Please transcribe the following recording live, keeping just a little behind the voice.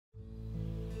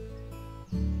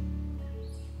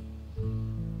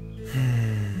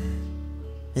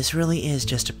This really is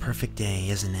just a perfect day,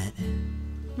 isn't it?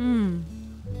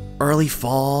 Early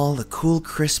fall, the cool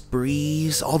crisp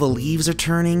breeze, all the leaves are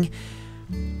turning.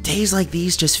 Days like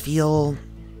these just feel,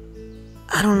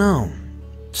 I don't know,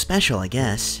 special, I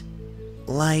guess.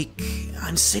 Like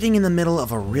I'm sitting in the middle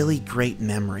of a really great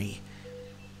memory.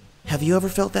 Have you ever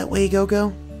felt that way,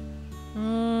 Gogo?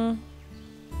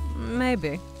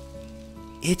 Maybe.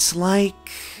 It's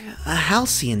like a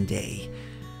halcyon day,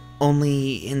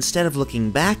 only instead of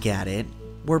looking back at it,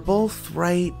 we're both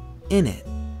right in it,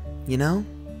 you know?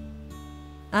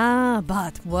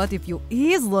 But what if you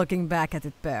is looking back at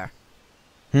it, Bear?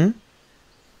 Think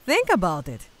about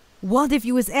it. What if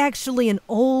you was actually an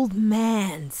old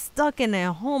man stuck in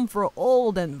a home for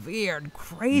old and weird,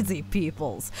 crazy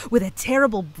peoples with a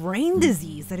terrible brain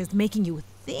disease that is making you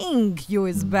think you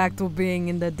is back to being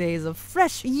in the days of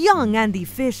fresh, young Andy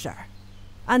Fisher?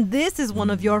 And this is one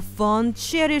of your fond,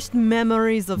 cherished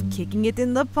memories of kicking it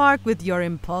in the park with your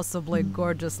impossibly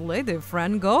gorgeous lady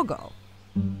friend Gogo.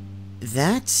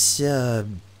 That's,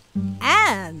 And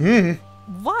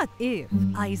what if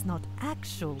I is not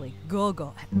actually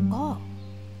Gogo at all?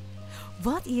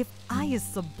 What if I is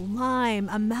sublime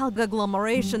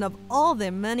amalgamation of all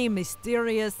the many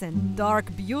mysterious and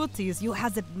dark beauties you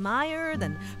has admired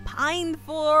and pined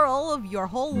for all of your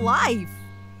whole life?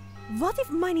 What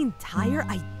if mine entire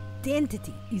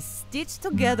identity is stitched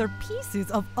together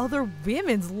pieces of other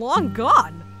women's long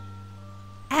gone?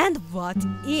 And what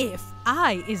if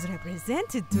I is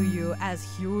represented to you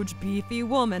as huge beefy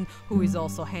woman who is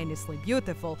also heinously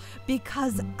beautiful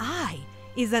because I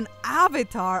is an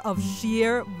avatar of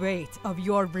sheer weight of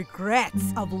your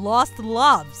regrets of lost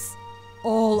loves,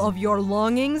 all of your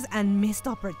longings and missed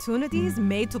opportunities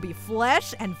made to be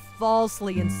flesh and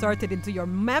falsely inserted into your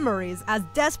memories as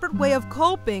desperate way of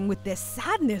coping with the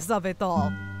sadness of it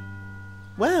all.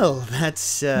 well,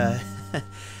 that's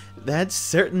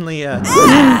certainly a...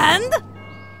 And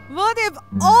what if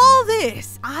all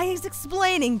this I is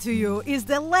explaining to you is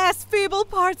the last feeble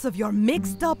parts of your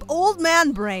mixed up old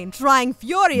man brain trying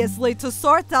furiously to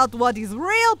sort out what is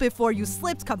real before you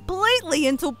slipped completely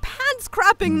into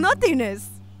pants-crapping nothingness?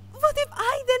 What if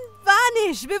I then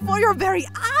vanish before your very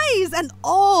eyes and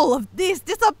all of this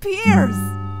disappears?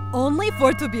 Only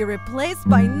for it to be replaced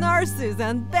by nurses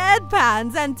and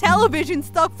bedpans and television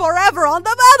stuck forever on the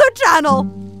Weather Channel!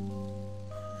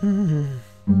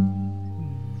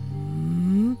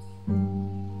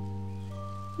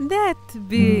 That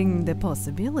being the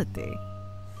possibility,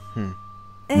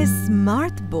 a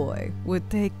smart boy would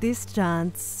take this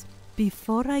chance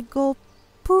before I go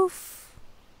poof.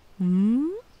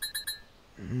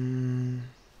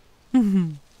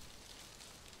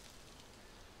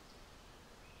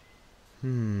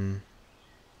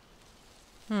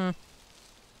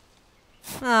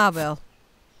 Ah, well.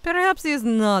 Perhaps he's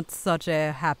not such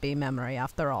a happy memory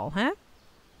after all, huh?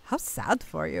 How sad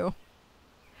for you.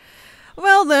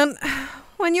 Well then,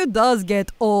 when you does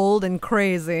get old and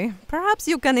crazy, perhaps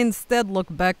you can instead look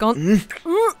back on...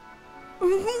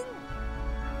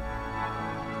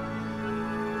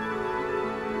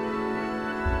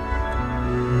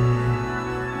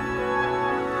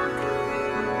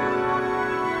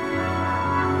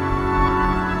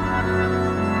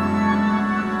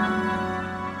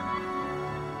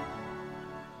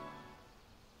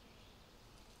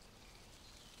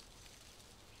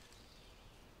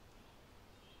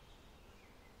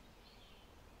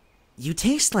 You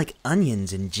taste like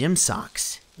onions in gym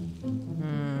socks.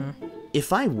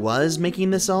 If I was making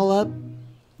this all up,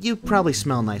 you probably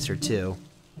smell nicer too.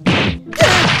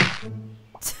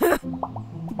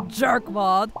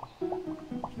 Jerkwad.